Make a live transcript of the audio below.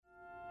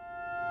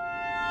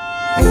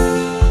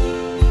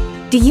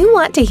Do you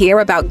want to hear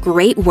about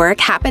great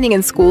work happening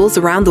in schools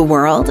around the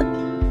world?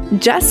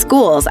 Just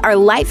Schools are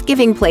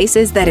life-giving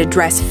places that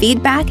address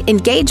feedback,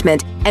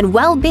 engagement, and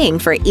well-being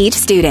for each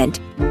student.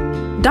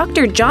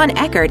 Dr. John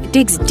Eckert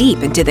digs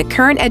deep into the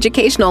current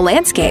educational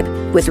landscape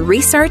with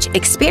research,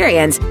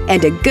 experience,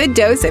 and a good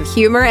dose of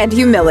humor and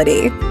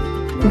humility.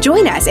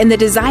 Join us in the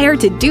desire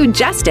to do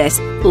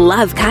justice,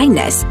 love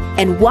kindness,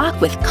 and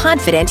walk with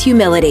confident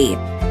humility.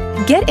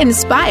 Get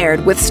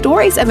inspired with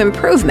stories of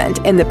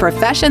improvement in the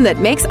profession that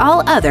makes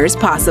all others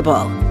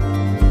possible.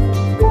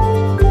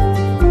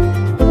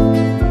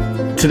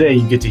 Today,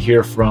 you get to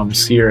hear from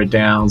Sierra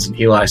Downs and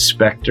Eli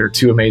Spector,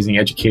 two amazing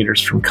educators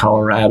from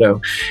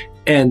Colorado.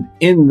 And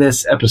in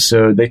this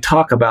episode, they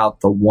talk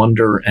about the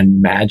wonder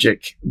and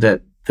magic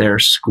that their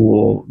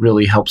school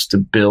really helps to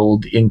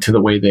build into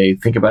the way they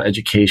think about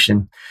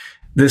education.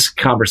 This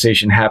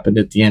conversation happened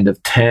at the end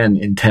of 10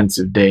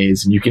 intensive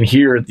days, and you can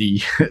hear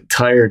the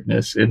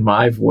tiredness in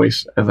my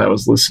voice as I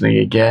was listening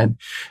again.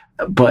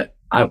 But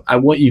I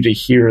want you to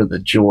hear the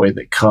joy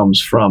that comes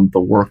from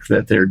the work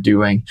that they're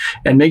doing.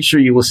 And make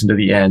sure you listen to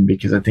the end,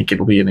 because I think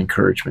it'll be an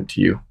encouragement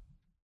to you.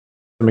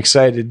 I'm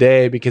excited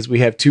today because we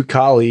have two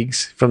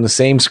colleagues from the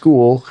same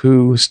school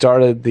who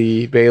started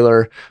the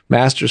Baylor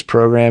Master's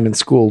Program in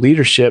School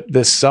Leadership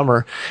this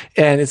summer.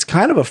 And it's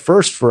kind of a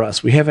first for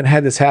us. We haven't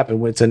had this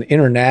happen. It's an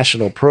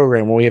international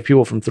program where we have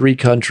people from 3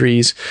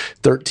 countries,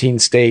 13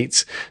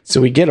 states.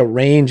 So we get a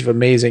range of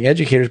amazing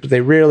educators, but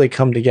they rarely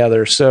come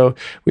together. So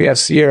we have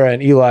Sierra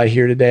and Eli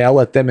here today. I'll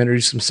let them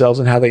introduce themselves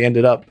and how they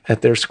ended up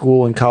at their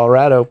school in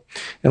Colorado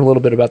and a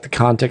little bit about the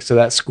context of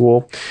that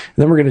school. And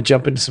then we're going to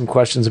jump into some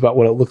questions about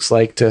what it looks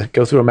like to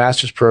go through a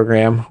master's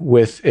program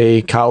with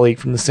a colleague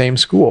from the same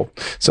school.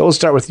 So we'll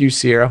start with you,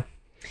 Sierra.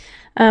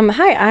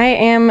 Hi, I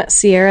am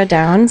Sierra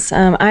Downs.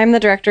 I'm the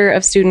director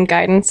of student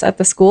guidance at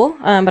the school,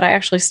 but I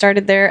actually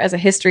started there as a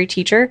history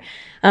teacher.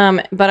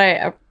 But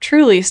I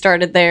truly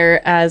started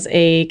there as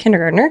a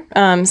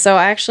kindergartner. So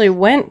I actually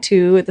went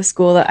to the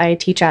school that I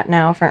teach at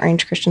now, Front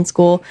Range Christian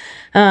School,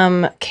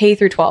 K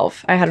through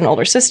 12. I had an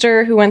older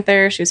sister who went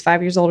there. She was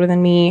 5 years older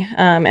than me.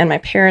 And my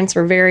parents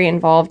were very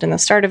involved in the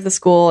start of the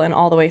school and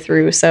all the way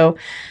through. So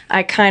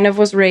I kind of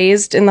was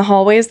raised in the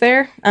hallways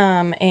there,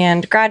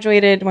 and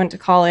graduated, went to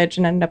college,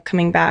 and ended up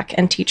coming back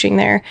and teaching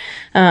there,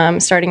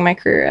 starting my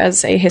career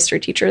as a history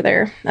teacher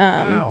there.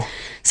 Wow.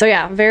 So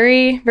yeah,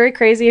 very, very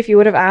crazy. If you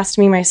would have asked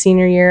me my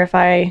senior year if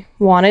I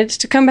wanted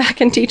to come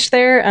back and teach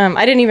there,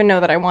 I didn't even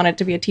know that I wanted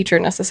to be a teacher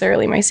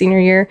necessarily my senior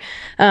year.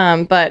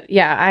 But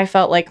yeah, I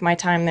felt like my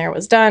time there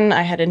was done.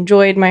 I had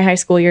enjoyed my high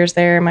school years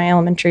there, my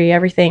elementary,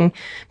 everything,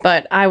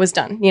 but I was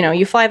done. You know,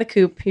 you fly the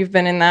coop. You've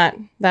been in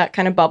that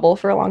kind of bubble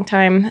for a long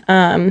time.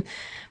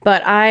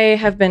 But I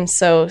have been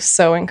so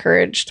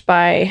encouraged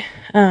by,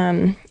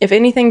 if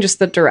anything, just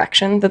the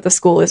direction that the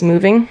school is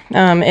moving.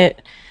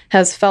 It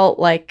has felt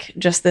like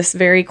just this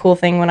very cool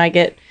thing when I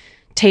get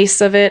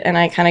tastes of it and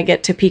I kind of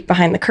get to peek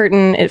behind the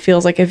curtain. It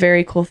feels like a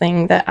very cool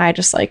thing that I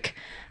just like,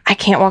 I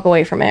can't walk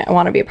away from it. I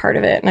want to be a part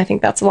of it. And I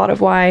think that's a lot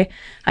of why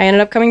I ended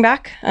up coming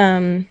back,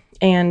 and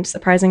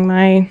surprising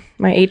my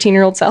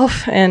 18-year-old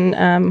self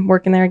and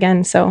working there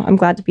again. So I'm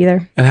glad to be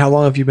there. And how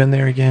long have you been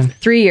there again?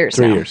 3 years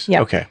now. 3 years.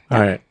 Yep. Okay. All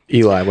right.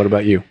 Eli, what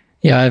about you?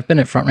 Yeah, I've been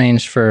at Front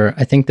Range for,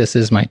 I think this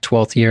is my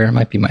 12th year. It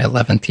might be my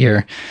 11th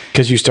year.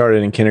 Because you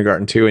started in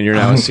kindergarten too, and you're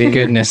now a senior.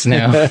 Goodness,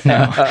 no.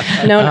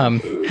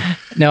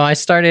 No, I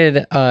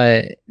started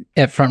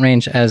at Front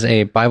Range as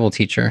a Bible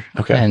teacher.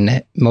 Okay.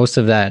 And most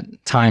of that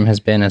time has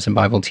been as a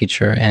Bible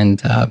teacher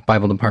and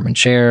Bible department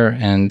chair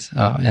and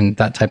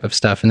that type of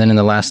stuff. And then in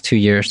the last 2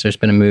 years, there's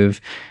been a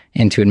move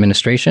into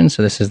administration.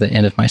 So this is the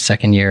end of my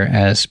second year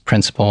as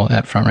principal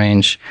at Front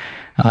Range.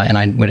 And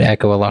I would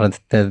echo a lot of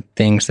the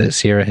things that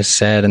Sierra has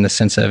said in the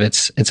sense of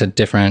it's a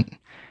different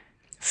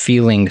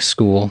feeling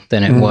school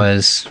than it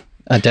was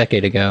a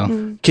decade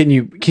ago. Can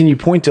you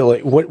point to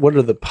like what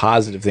are the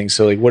positive things?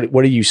 So like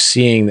what are you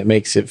seeing that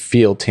makes it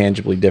feel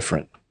tangibly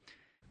different?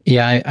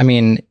 Yeah, I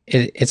mean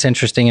it's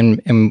interesting,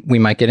 and we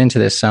might get into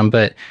this some,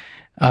 but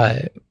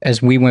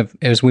as we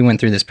went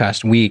through this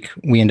past week,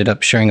 we ended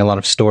up sharing a lot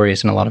of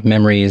stories and a lot of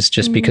memories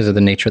just because of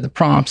the nature of the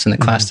prompts and the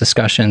class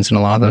discussions and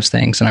a lot of those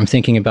things. And I'm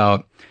thinking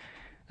about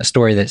a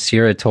story that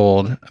Sierra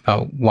told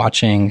about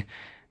watching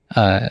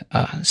a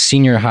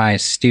senior high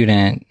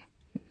student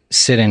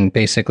sit and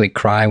basically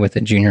cry with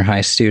a junior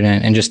high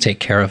student and just take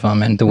care of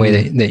them, and the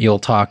way that you'll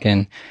talk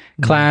in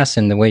class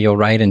and the way you'll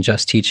write in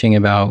Just Teaching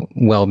about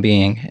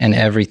well-being and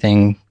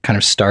everything kind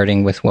of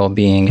starting with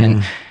well-being.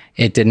 And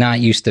it did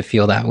not used to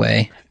feel that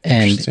way,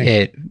 and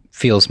it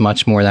feels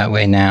much more that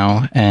way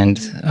now. And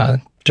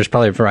there's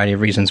probably a variety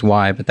of reasons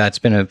why, but that's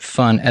been a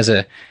fun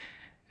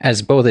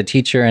as both a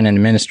teacher and an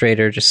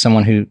administrator, just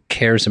someone who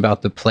cares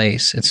about the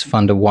place. It's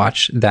fun to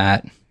watch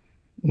that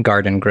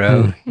garden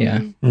grow.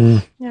 Yeah.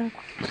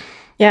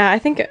 Yeah, I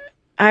think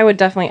I would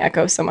definitely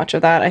echo so much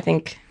of that. I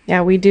think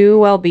we do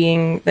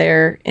well-being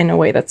there in a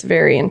way that's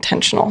very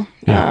intentional.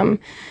 Yeah.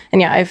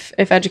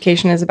 If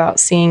education is about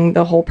seeing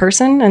the whole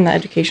person and the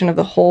education of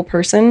the whole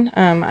person,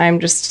 I'm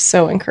just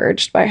so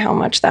encouraged by how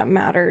much that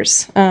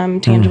matters,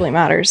 tangibly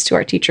matters to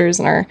our teachers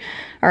and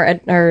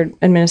our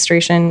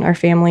administration, our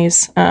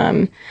families.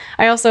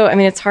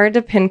 It's hard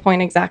to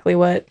pinpoint exactly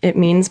what it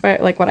means by,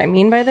 like, what I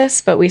mean by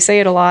this, but we say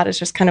it a lot. It's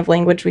just kind of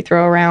language we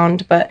throw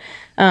around, but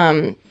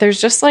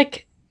there's just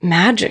like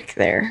magic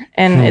there.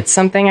 And it's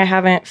something I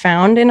haven't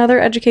found in other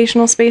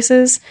educational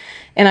spaces.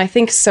 And I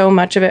think so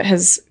much of it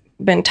has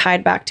been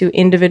tied back to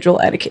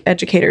individual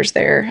educators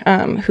there,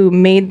 who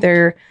made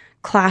their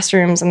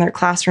classrooms and their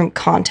classroom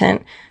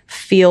content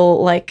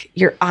feel like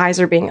your eyes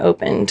are being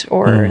opened,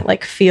 or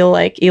like feel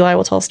like Eli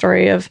will tell a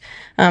story of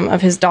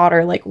his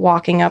daughter like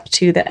walking up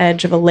to the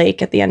edge of a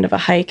lake at the end of a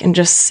hike and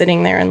just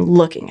sitting there and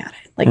looking at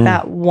it, like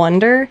that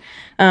wonder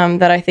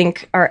that I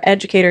think our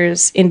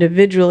educators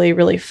individually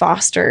really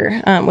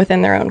foster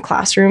within their own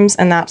classrooms,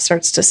 and that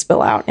starts to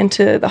spill out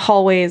into the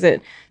hallways.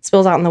 It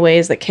spills out in the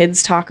ways that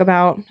kids talk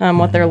about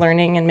what they're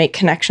learning and make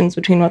connections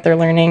between what they're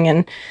learning.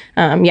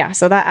 And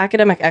so that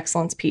academic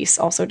excellence piece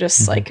also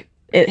just like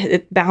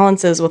it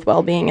balances with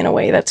well-being in a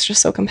way that's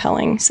just so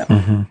compelling.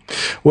 So,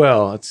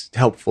 well, it's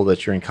helpful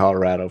that you're in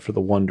Colorado for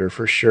the wonder,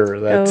 for sure.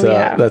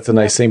 That's a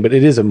nice thing, but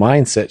it is a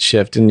mindset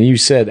shift. And you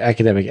said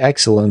academic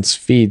excellence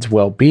feeds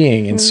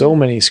well-being in so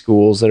many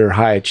schools that are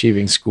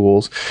high-achieving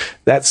schools.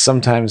 That's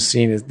sometimes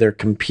seen as their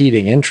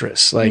competing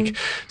interests. Like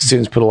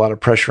students put a lot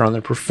of pressure on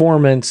their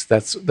performance.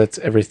 That's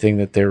everything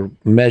that they're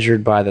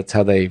measured by. That's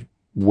how they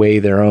weigh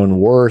their own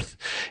worth.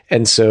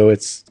 And so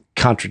it's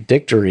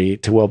contradictory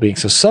to well-being.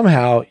 So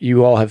somehow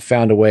you all have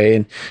found a way,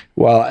 and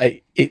while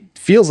it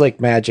feels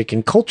like magic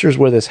in cultures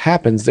where this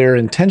happens, there are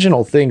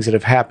intentional things that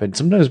have happened,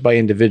 sometimes by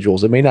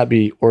individuals. It may not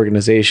be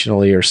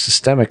organizationally or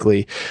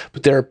systemically,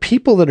 but there are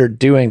people that are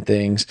doing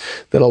things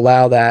that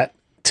allow that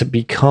to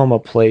become a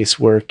place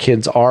where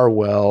kids are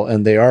well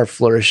and they are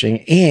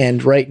flourishing.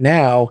 And right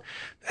now,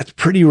 that's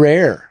pretty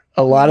rare.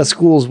 A lot of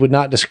schools would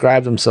not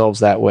describe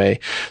themselves that way.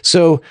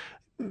 So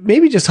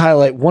maybe just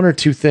highlight one or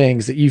two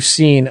things that you've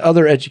seen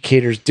other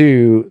educators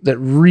do that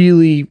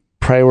really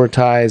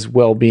prioritize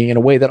well-being in a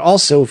way that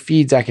also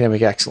feeds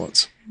academic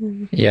excellence.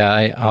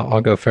 Yeah,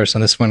 I'll go first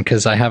on this one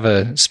because I have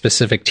a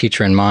specific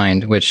teacher in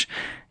mind, which,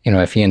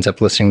 if he ends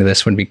up listening to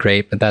this would be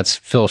great, but that's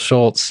Phil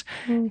Schultz.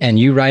 And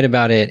you write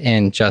about it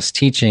in Just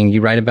Teaching. You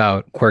write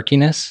about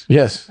quirkiness.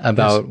 Yes.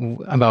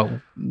 About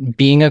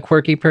being a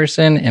quirky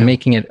person and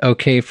making it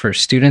okay for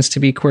students to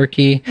be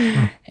quirky.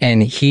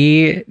 And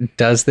he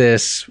does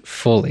this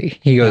fully.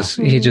 He goes,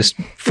 he just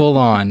full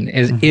on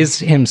is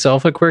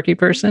himself a quirky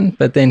person,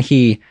 but then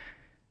he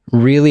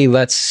really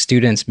lets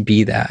students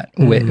be that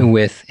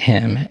with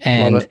him.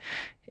 And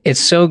it's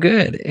so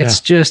good.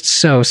 It's just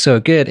so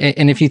good.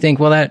 And if you think,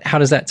 well, how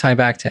does that tie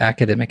back to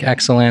academic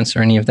excellence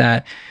or any of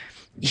that?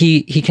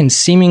 He can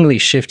seemingly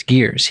shift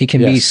gears. He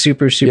can be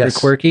super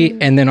quirky,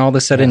 and then all of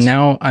a sudden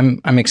now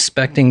I'm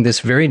expecting this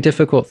very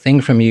difficult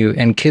thing from you,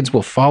 and kids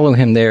will follow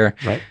him there.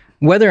 Right.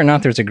 Whether or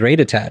not there's a grade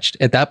attached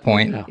at that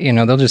point,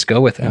 they'll just go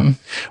with him.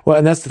 Well,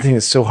 and that's the thing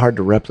that's so hard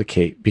to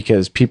replicate,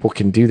 because people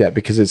can do that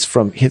because it's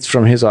from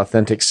his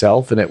authentic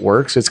self and it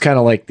works. It's kind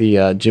of like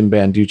the Jim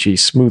Banducci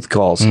smooth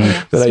calls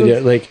that I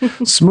did. Like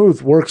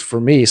smooth works for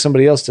me.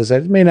 Somebody else does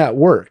that. It may not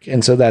work.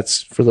 And so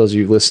that's, for those of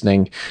you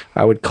listening,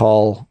 I would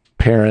call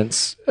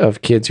parents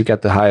of kids who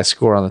got the highest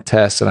score on the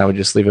test, and I would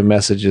just leave a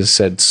message that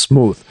said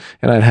smooth,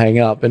 and I'd hang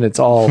up. And it's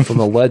all from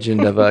the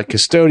legend of a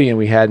custodian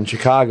we had in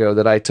Chicago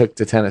that I took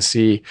to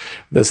Tennessee,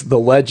 the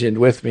legend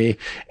with me.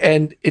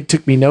 And it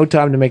took me no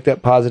time to make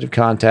that positive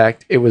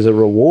contact. It was a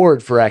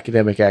reward for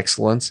academic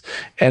excellence,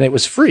 and it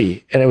was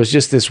free. And it was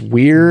just this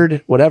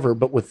weird whatever.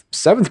 But with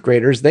seventh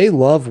graders, they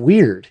love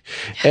weird,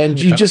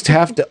 and you just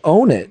have to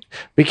own it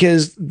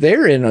because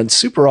they're in a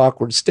super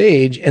awkward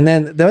stage. And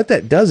then what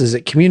that does is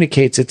it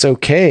communicates it's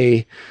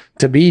okay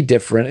to be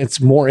different. It's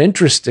more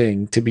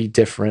interesting to be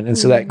different. And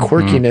so that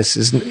quirkiness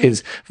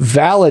is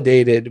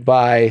validated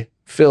by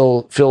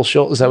Phil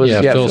Schultz.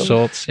 Phil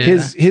Schultz. Yeah.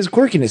 His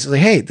quirkiness is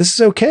like, hey, this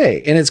is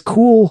okay. And it's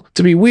cool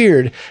to be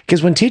weird,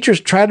 because when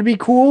teachers try to be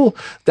cool,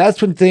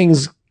 that's when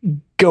things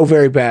go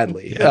very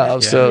badly.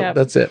 That's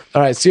it.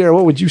 All right, Sierra,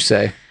 what would you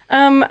say?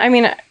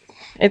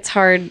 It's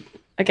hard.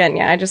 Again,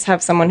 I just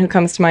have someone who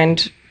comes to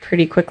mind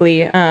pretty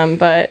quickly.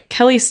 But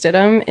Kelly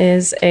Stidham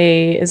is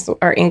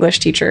our English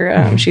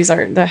teacher. She's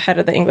the head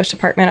of the English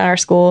department at our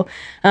school.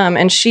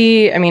 And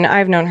she,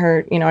 I've known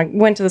her, I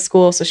went to the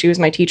school, so she was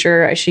my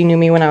teacher. She knew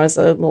me when I was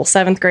a little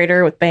seventh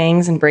grader with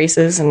bangs and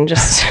braces and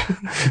just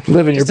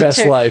living your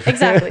best life.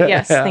 Exactly.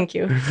 Yes. Thank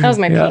you. That was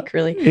my peak,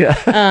 really.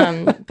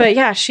 Yeah. But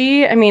yeah,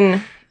 she,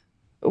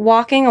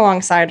 walking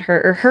alongside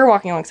her, or her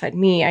walking alongside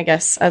me, I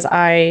guess, as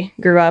I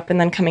grew up, and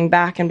then coming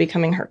back and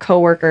becoming her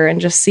coworker, and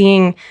just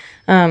seeing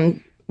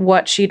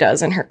what she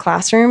does in her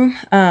classroom.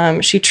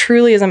 She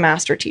truly is a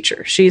master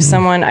teacher. She's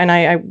someone, and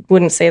I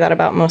wouldn't say that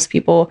about most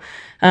people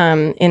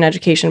in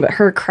education, but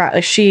her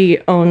craft, she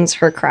owns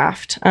her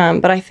craft.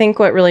 But I think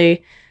what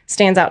really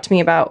stands out to me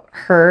about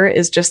her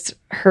is just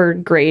her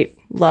great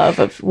love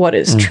of what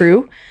is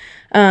true.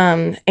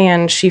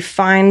 And she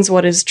finds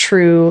what is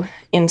true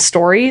in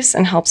stories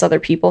and helps other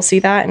people see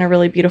that in a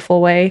really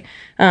beautiful way.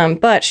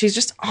 But she's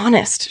just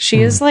honest.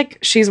 She is like,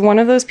 she's one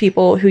of those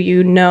people who,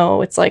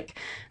 it's like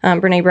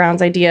Brene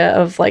Brown's idea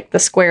of like the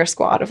square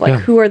squad of like,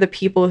 who are the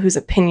people whose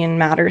opinion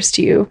matters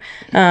to you?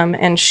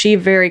 And she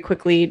very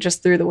quickly,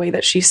 just through the way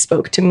that she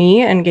spoke to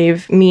me and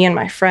gave me and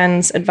my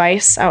friends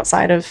advice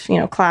outside of,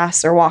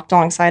 class or walked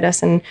alongside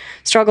us and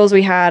struggles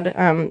we had,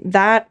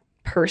 that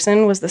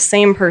person was the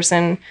same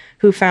person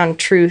who found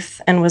truth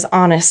and was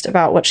honest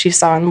about what she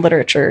saw in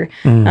literature.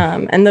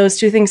 And those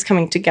two things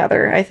coming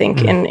together, I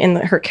think, in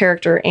her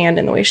character and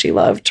in the way she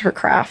loved her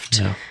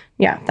craft.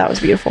 Yeah, that was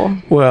beautiful.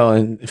 Well,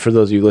 and for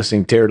those of you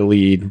listening, Dare to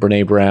Lead,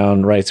 Brene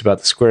Brown writes about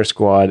the Square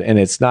Squad, and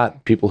it's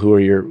not people who are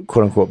your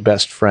quote-unquote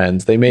best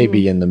friends. They may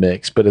be in the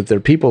mix, but if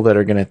they're people that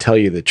are going to tell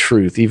you the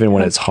truth, even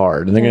when it's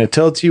hard, and they're going to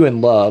tell it to you in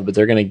love, but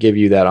they're going to give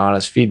you that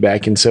honest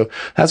feedback. And so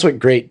that's what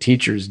great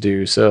teachers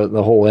do. So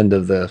the whole end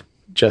of the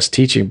Just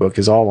Teaching book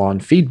is all on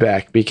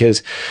feedback,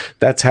 because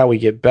that's how we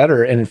get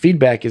better. And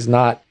feedback is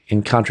not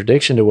in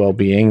contradiction to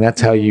well-being.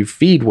 That's how you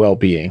feed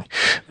well-being,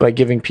 by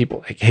giving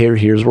people like,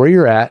 here's where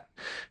you're at.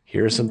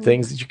 Here are some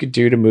things that you could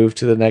do to move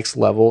to the next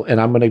level, and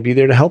I'm going to be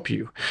there to help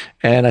you.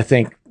 And I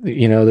think,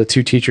 the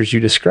two teachers you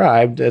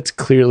described, that's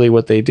clearly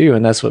what they do.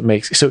 And that's what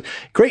makes, so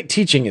great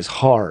teaching is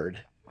hard,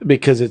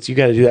 because you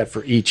got to do that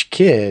for each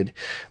kid,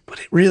 but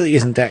it really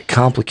isn't that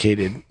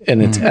complicated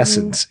in its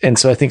essence. And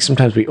so I think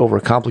sometimes we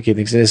overcomplicate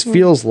things, and it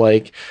feels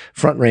like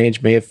Front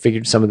Range may have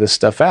figured some of this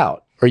stuff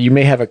out, or you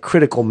may have a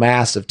critical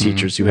mass of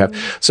teachers who have.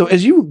 So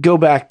as you go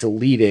back to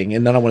leading,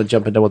 and then I want to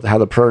jump into how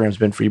the program's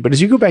been for you, but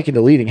as you go back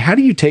into leading, how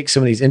do you take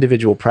some of these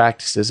individual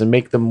practices and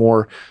make them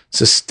more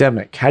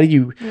systemic? How do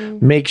you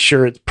make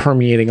sure it's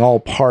permeating all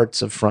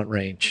parts of Front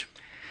Range?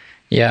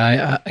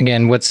 Yeah,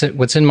 again, what's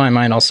in my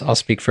mind, I'll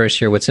speak first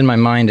here. What's in my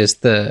mind is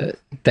the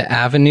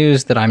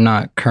avenues that I'm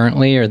not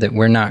currently, or that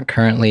we're not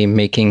currently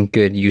making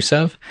good use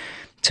of,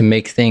 to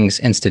make things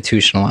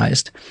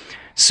institutionalized.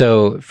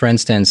 So, for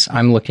instance,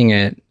 I'm looking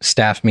at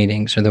staff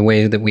meetings, or the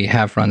way that we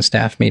have run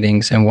staff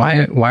meetings, and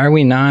why are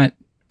we not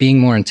being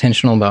more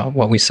intentional about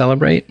what we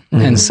celebrate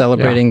and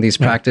celebrating these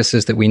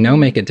practices that we know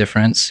make a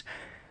difference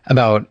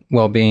about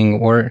well-being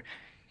or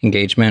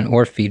engagement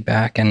or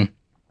feedback? And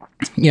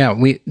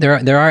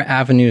there are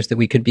avenues that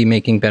we could be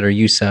making better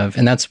use of,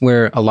 and that's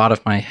where a lot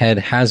of my head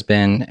has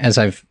been as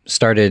I've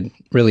started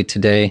really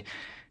today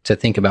to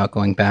think about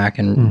going back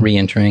and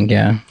re-entering.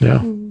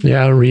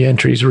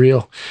 Re-entry is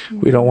real.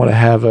 We don't want to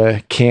have a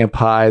camp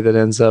high that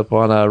ends up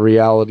on a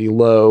reality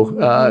low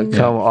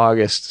come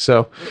August.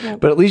 So,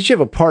 but at least you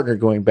have a partner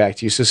going back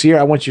to you. So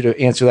Sierra, I want you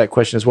to answer that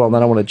question as well, and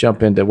then I want to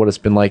jump into what it's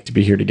been like to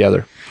be here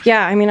together.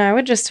 Yeah, I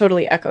would just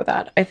totally echo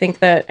that. I think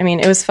that,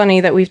 it was funny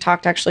that we've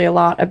talked actually a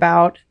lot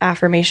about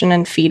affirmation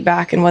and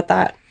feedback and what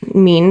that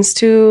means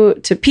to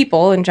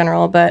people in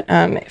general. But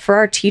for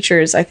our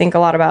teachers, I think a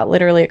lot about,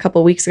 literally a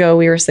couple of weeks ago,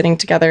 we were sitting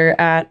together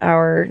at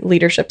our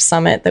leadership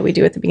summit that we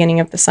do at the beginning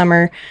of the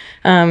summer.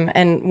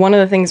 And one of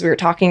the things we were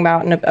talking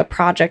about in a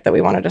project that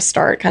we wanted to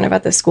start kind of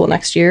at this school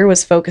next year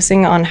was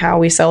focusing on how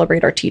we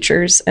celebrate our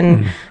teachers.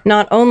 And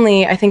not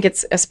only, I think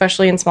it's,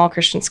 especially in small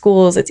Christian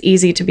schools, it's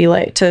easy to be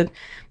like,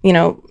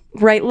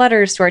 write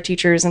letters to our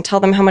teachers and tell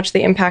them how much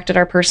they impacted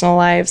our personal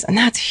lives. And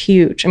that's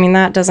huge.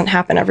 That doesn't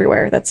happen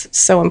everywhere. That's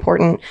so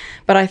important.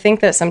 But I think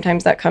that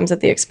sometimes that comes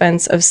at the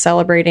expense of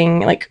celebrating,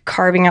 like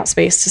carving out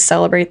space to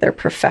celebrate their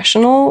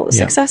professional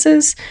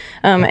successes,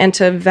 and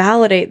to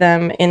validate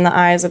them in the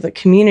eyes of the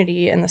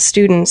community and the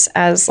students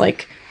as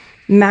like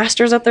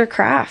masters of their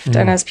craft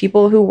and as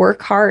people who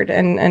work hard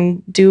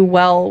and do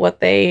well what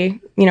they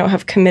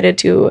have committed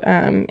to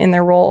in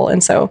their role.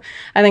 And so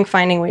I think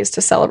finding ways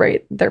to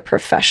celebrate their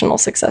professional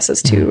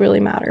successes too really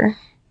matter.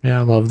 Yeah,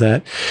 I love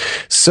that.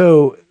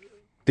 So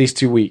these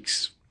 2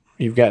 weeks,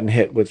 you've gotten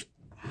hit with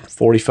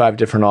 45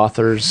 different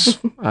authors,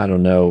 I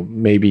don't know,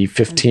 maybe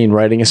 15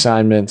 writing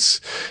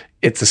assignments.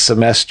 It's a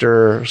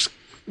semester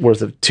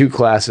worth of 2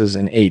 classes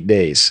in 8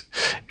 days.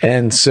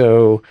 And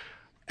so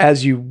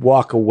as you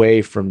walk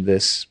away from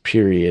this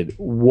period,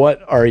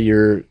 what are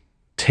your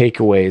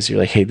takeaways? You're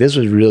like, hey, this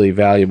was really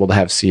valuable to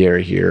have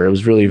Sierra here. It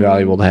was really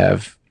valuable to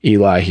have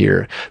Eli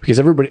here, because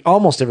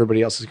almost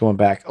everybody else is going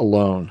back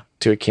alone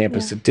to a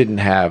campus that didn't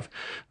have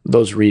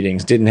those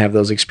readings, didn't have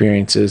those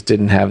experiences,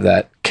 didn't have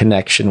that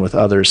connection with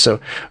others.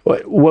 So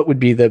what would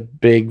be the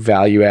big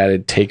value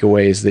added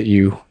takeaways that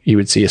you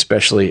would see,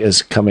 especially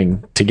as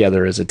coming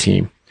together as a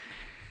team?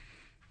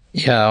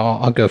 Yeah,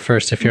 I'll go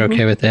first if you're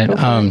okay with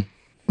it.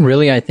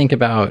 Really, I think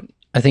about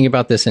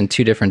this in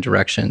 2 different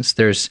directions.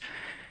 There's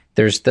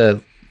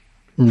the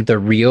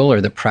real,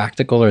 or the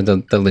practical, or the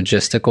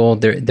logistical.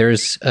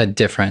 There's a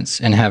difference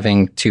in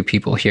having 2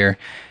 people here.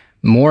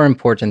 More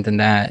important than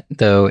that,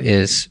 though,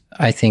 is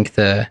I think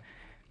the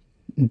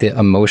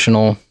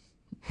emotional.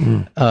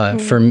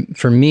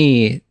 For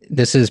me,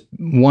 this is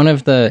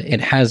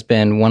it has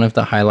been one of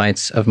the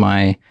highlights of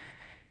my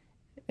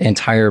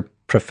entire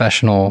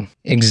professional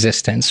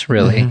existence,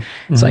 really.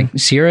 It's like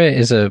Sierra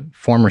is a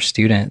former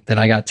student that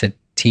I got to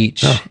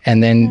teach,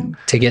 and then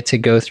to get to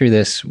go through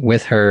this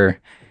with her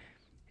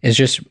is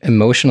just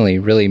emotionally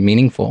really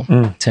meaningful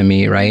to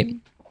me, right?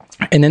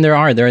 And then there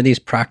are these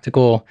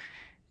practical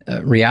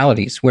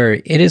realities where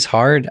it is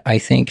hard, I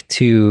think,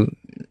 to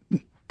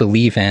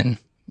believe in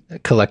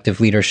collective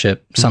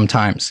leadership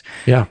sometimes.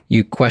 Yeah.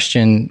 You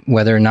question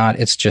whether or not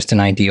it's just an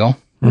ideal,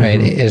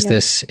 right? Is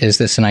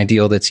this an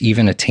ideal that's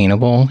even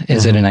attainable?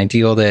 Is it an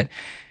ideal that,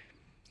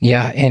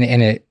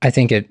 I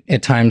think it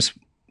at times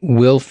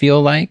will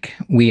feel like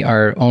we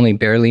are only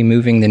barely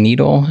moving the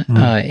needle.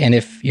 And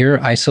if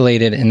you're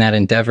isolated in that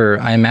endeavor,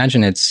 I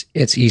imagine it's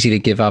easy to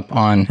give up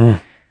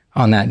on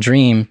that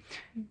dream.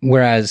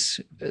 Whereas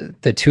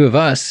the two of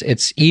us,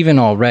 it's even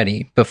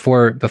already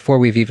before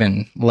we've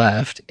even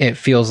left, it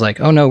feels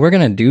like, oh no, we're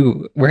going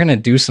to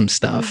do some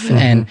stuff.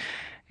 And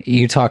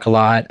you talk a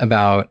lot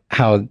about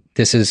how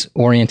this is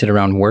oriented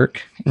around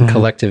work, and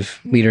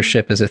collective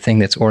leadership is a thing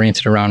that's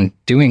oriented around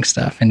doing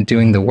stuff and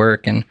doing the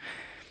work. And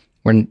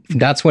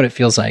that's what it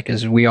feels like,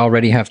 is we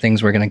already have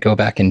things we're going to go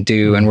back and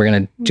do, and we're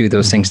going to do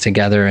those things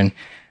together.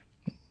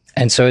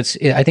 And so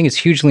I think it's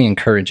hugely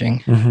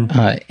encouraging.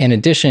 In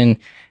addition,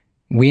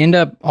 we end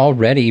up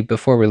already,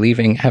 before we're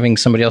leaving, having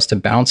somebody else to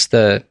bounce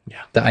the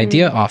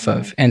idea off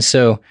of. And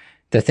so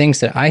the things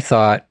that I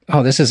thought,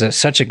 oh, this is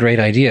such a great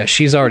idea,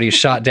 she's already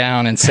shot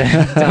down and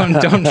said,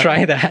 don't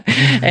try that.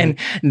 And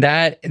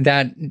that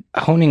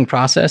honing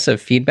process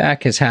of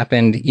feedback has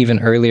happened even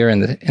earlier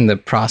in the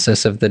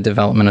process of the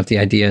development of the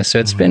idea. So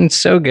it's been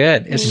so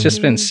good. It's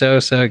just been so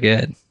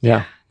good.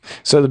 Yeah.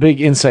 So the big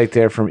insight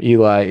there from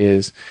Eli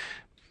is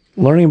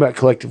learning about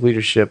collective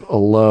leadership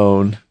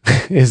alone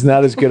is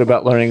not as good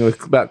about learning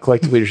about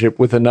collective leadership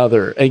with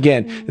another.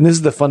 Again, and this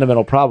is the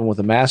fundamental problem with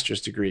a master's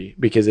degree,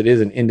 because it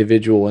is an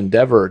individual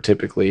endeavor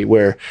typically,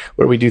 where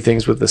we do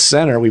things with the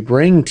center, we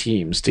bring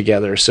teams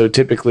together. So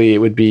typically it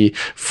would be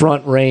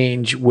front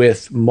range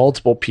with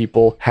multiple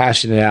people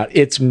hashing it out.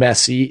 It's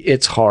messy,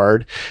 it's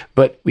hard,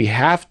 but we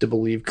have to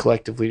believe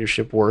collective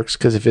leadership works,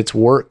 because if it's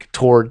work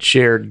toward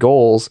shared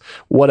goals,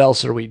 what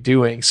else are we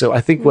doing? So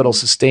I think what'll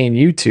sustain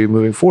you two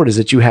moving forward is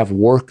that you have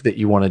work that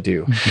you want to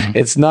do.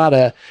 It's not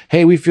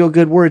hey, we feel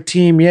good, we're a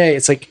team, yay.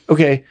 It's like,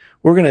 okay,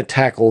 we're going to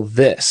tackle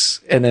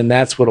this. And then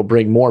that's what'll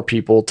bring more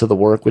people to the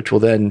work, which will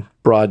then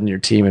broaden your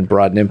team and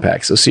broaden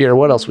impact. So Sierra,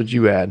 what else would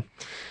you add?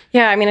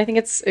 Yeah, I mean, I think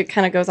it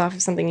kind of goes off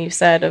of something you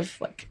said of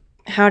like,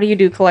 how do you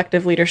do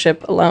collective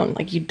leadership alone?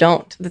 Like, you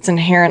don't. That's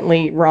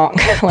inherently wrong.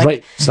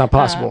 Right. It's not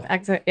possible.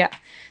 Yeah.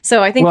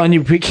 So I think... Well, and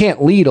you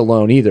can't lead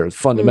alone either,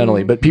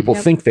 fundamentally, but people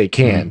think they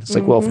can. It's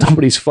like, well, if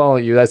nobody's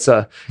following you, that's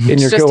in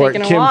your cohort,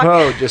 Kim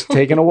Poe, just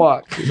taking a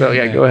walk. So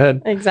yeah, go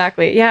ahead.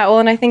 Exactly. Yeah, well,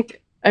 and I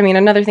think, I mean,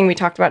 another thing we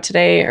talked about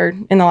today or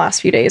in the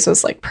last few days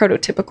was like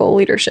prototypical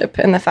leadership,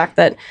 and the fact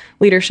that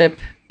leadership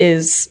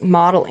is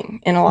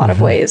modeling in a lot of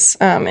ways,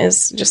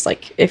 is just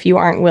like, if you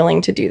aren't willing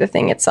to do the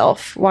thing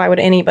itself, why would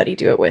anybody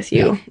do it with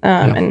you?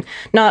 And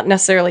not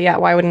necessarily,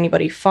 why would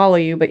anybody follow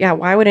you, but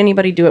why would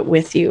anybody do it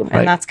with you?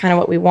 And that's kind of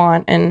what we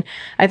want. And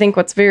I think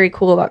what's very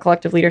cool about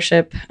collective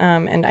leadership,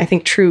 and I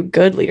think true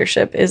good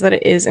leadership, is that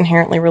it is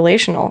inherently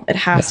relational. It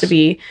has to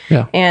be.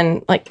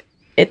 And like,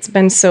 it's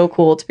been so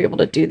cool to be able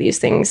to do these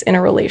things in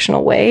a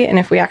relational way. And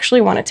if we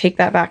actually want to take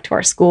that back to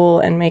our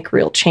school and make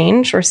real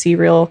change or see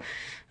real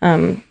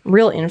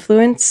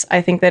influence,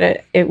 I think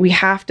that we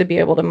have to be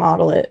able to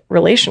model it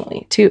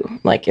relationally too.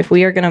 Like, if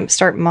we are going to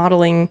start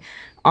modeling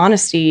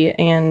honesty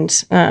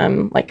and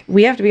like,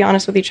 we have to be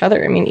honest with each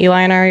other. I mean,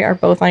 Eli and I are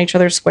both on each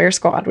other's square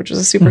squad, which is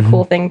a super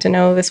cool thing to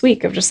know this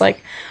week, of just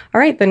like, all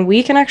right, then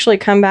we can actually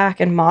come back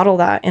and model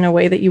that in a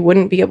way that you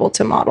wouldn't be able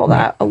to model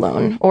that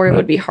alone, or it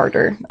would be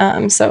harder.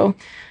 So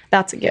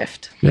that's a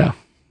gift. Yeah.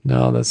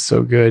 No, that's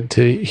so good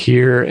to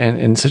hear,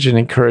 and such an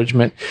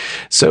encouragement.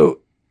 So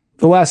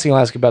the last thing I'll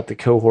ask about the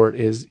cohort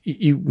is,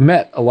 you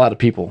met a lot of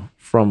people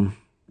from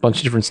a bunch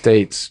of different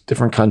states,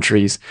 different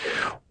countries.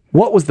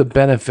 What was the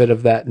benefit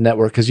of that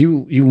network? Because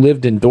you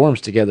lived in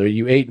dorms together.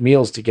 You ate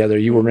meals together.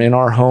 You were in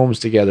our homes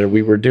together.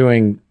 We were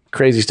doing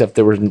crazy stuff.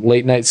 There were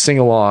late night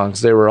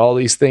sing-alongs. There were all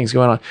these things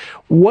going on.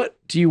 What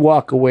do you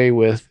walk away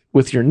with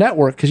your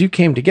network? Because you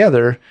came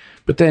together,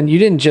 but then you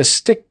didn't just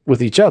stick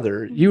with each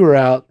other. You were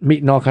out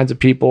meeting all kinds of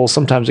people,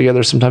 sometimes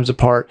together, sometimes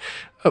apart.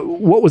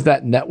 What was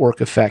that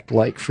network effect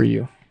like for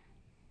you?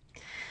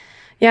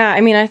 Yeah,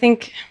 I mean, I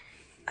think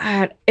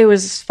it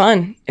was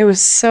fun. It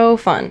was so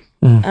fun.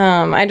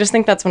 I just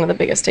think that's one of the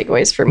biggest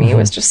takeaways for me,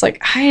 was just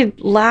like, I had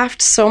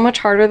laughed so much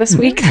harder this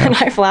week than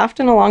I've laughed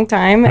in a long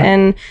time,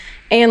 and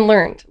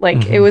learned.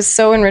 Like, it was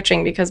so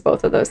enriching because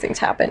both of those things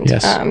happened.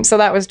 Yes. So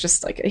that was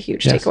just like a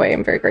huge takeaway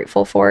I'm very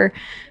grateful for.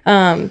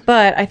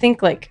 But I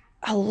think like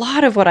a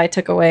lot of what I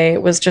took away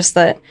was just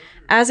that,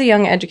 as a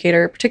young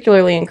educator,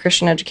 particularly in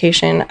Christian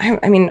education,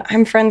 I mean,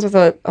 I'm friends with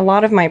a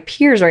lot of my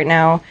peers right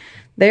now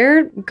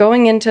they're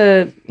going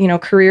into,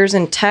 careers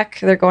in tech.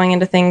 They're going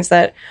into things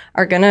that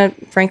are going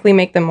to, frankly,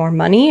 make them more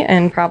money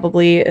and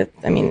probably,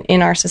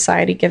 in our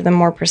society, give them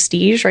more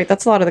prestige, right?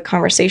 That's a lot of the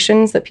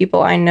conversations that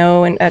people I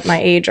know and at my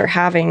age are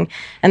having.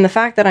 And the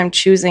fact that I'm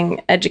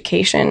choosing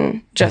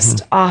education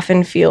just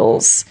often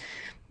feels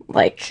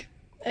like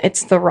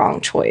it's the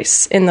wrong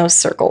choice in those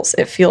circles.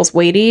 It feels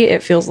weighty.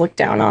 It feels looked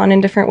down on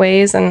in different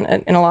ways. And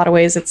in a lot of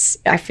ways,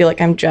 I feel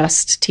like I'm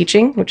just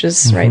teaching, which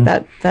is right,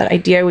 that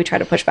idea we try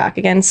to push back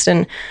against.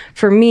 And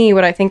for me,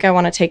 what I think I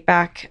want to take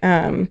back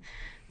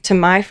to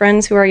my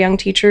friends who are young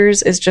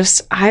teachers is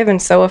just, I have been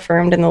so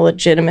affirmed in the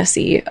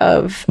legitimacy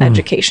of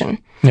education.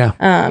 Yeah.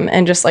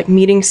 And just like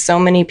meeting so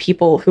many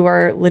people who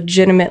are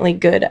legitimately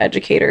good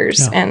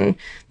educators and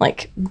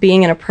like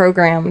being in a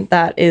program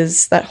that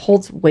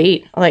holds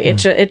weight. Like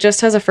it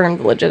just has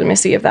affirmed the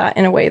legitimacy of that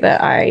in a way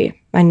that I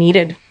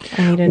needed.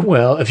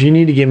 Well, if you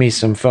need to give me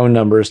some phone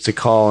numbers to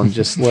call and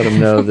just let them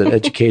know that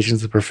education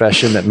is the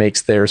profession that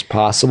makes theirs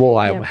possible,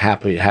 I'm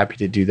happy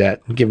to do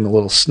that and give them a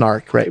little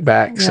snark right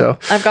back. Yep. So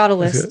I've got a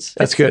list.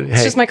 That's good.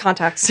 It's just my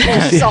contacts.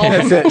 That's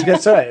it.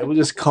 That's all right. We'll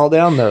just call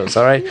down those.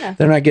 All right. Yeah.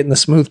 They're not getting the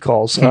smooth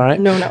calls. All right.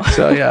 No.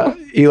 So yeah,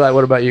 Eli,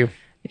 what about you?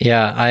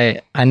 Yeah,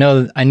 I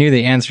knew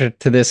the answer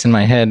to this in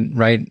my head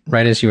right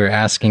as you were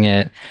asking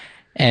it.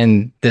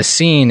 And the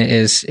scene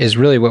is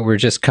really what we're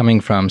just coming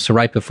from. So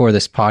right before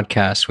this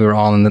podcast, we were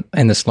all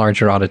in this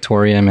larger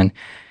auditorium,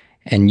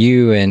 and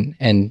you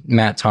and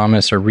Matt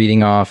Thomas are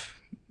reading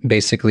off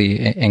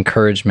basically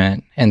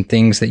encouragement and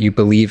things that you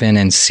believe in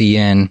and see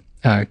in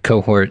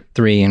cohort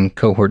 3 and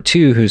cohort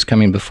 2, who's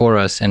coming before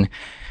us. And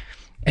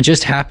it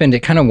just happened.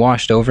 It kind of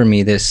washed over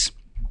me this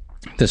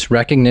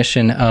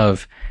recognition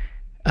of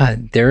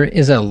there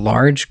is a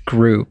large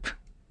group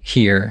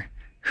here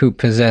who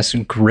possess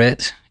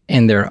grit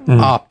in their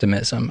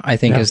optimism, I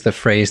think is the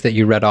phrase that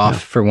you read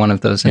off for one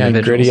of those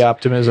individuals. Gritty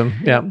optimism.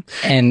 Yeah.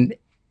 And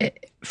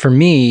for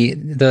me,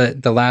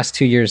 the last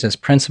 2 years as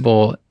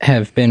principal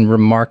have been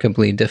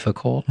remarkably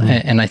difficult.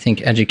 And I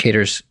think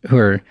educators who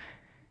are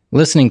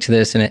listening to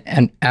this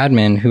and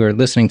admin who are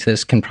listening to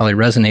this can probably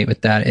resonate with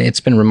that. It's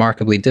been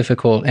remarkably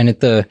difficult. And at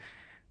the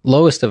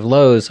lowest of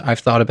lows, I've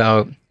thought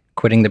about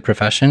quitting the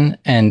profession,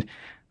 and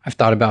I've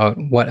thought about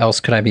what else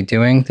could I be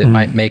doing that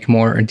might make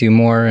more or do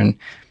more. And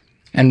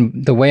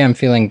the way I'm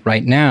feeling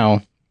right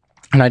now,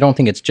 and I don't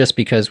think it's just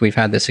because we've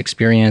had this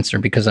experience or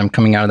because I'm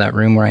coming out of that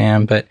room where I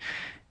am, but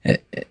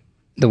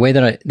the way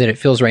that it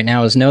feels right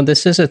now is, no,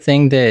 this is a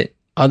thing that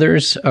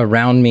others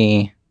around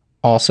me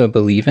also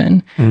believe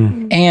in.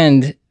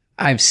 And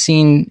I've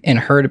seen and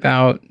heard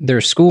about their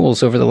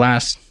schools over the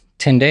last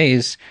 10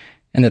 days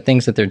and the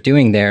things that they're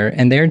doing there,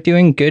 and they're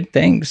doing good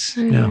things.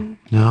 Yeah,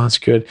 no, that's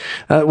good.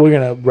 We're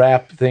going to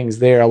wrap things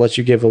there. I'll let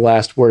you give the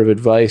last word of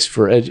advice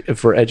for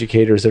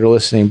educators that are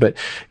listening, but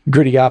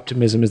gritty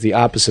optimism is the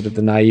opposite of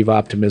the naive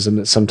optimism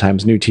that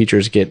sometimes new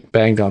teachers get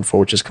banged on for,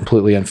 which is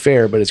completely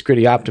unfair, but it's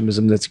gritty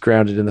optimism that's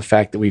grounded in the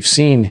fact that we've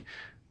seen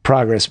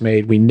progress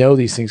made. We know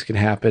these things can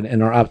happen,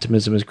 and our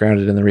optimism is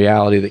grounded in the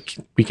reality that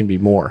we can be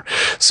more.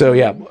 So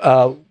yeah,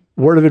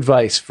 word of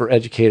advice for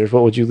educators.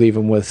 What would you leave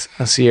them with,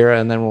 Sierra?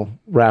 And then we'll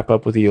wrap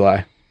up with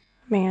Eli.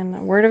 Man,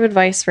 a word of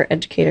advice for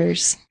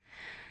educators.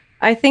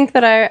 I think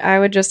that I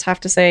would just have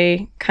to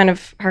say, kind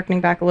of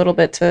harkening back a little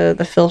bit to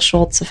the Phil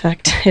Schultz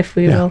effect, if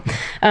we will.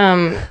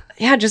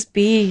 Just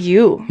be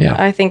you.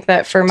 Yeah. I think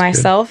that for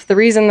myself, the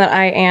reason that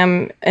I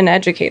am an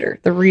educator,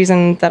 the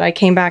reason that I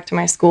came back to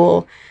my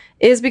school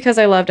is because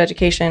I loved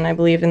education. I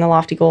believed in the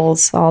lofty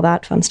goals, all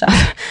that fun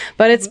stuff.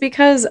 But it's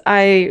because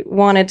I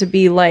wanted to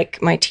be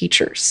like my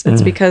teachers.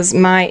 It's because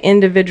my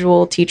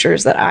individual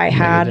teachers that I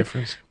had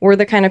were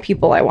the kind of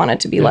people I wanted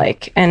to be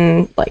like.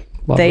 And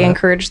they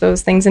encouraged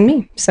those things in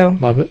me. So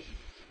love it.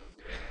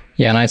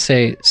 Yeah, and I'd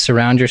say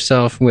surround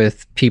yourself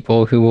with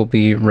people who will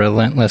be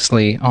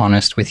relentlessly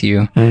honest with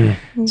you.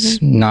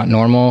 It's not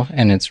normal,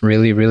 and it's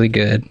really, really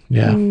good.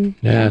 Yeah,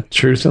 yeah,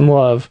 truth and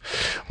love.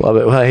 Love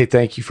it. Well, hey,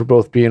 thank you for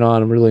both being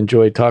on. I really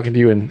enjoyed talking to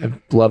you, and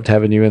I've loved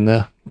having you in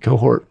the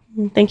cohort.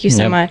 Thank you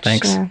so much.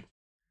 Thanks. Yeah.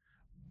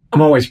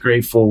 I'm always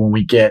grateful when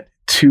we get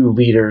two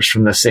leaders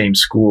from the same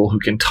school who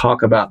can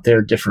talk about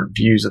their different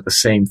views of the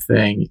same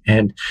thing.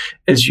 And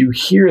as you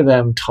hear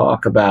them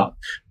talk about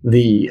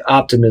the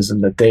optimism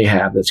that they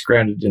have that's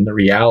grounded in the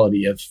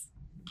reality of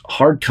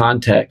hard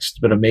context,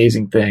 but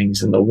amazing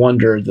things, and the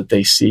wonder that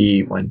they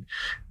see when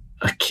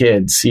a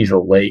kid sees a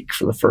lake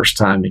for the first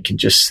time, it can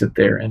just sit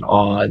there in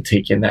awe and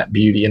take in that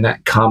beauty and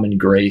that common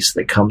grace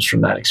that comes from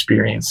that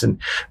experience. And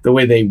the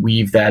way they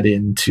weave that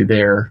into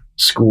their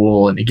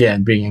school. And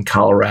again, being in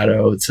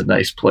Colorado, it's a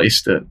nice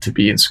place to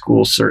be in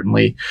school,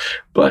 certainly.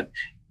 But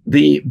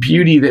the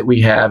beauty that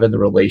we have and the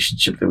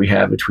relationship that we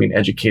have between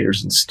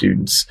educators and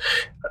students,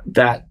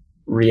 that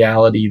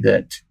reality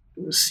that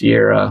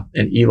Sierra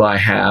and Eli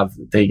have,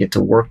 they get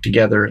to work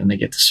together and they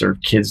get to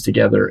serve kids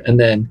together. And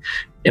then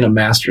in a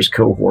master's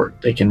cohort,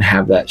 they can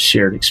have that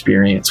shared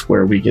experience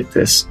where we get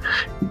this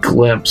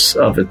glimpse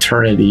of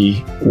eternity,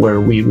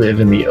 where we live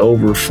in the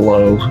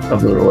overflow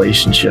of the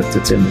relationship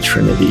that's in the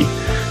Trinity,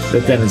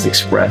 that then is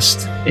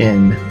expressed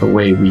in the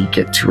way we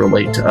get to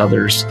relate to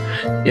others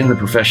in the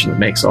profession that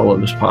makes all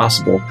of this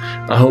possible.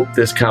 I hope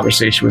this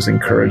conversation was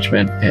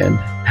encouragement, and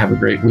have a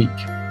great week.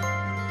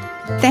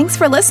 Thanks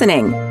for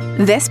listening.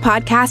 This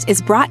podcast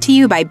is brought to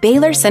you by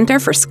Baylor Center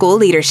for School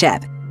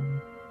Leadership.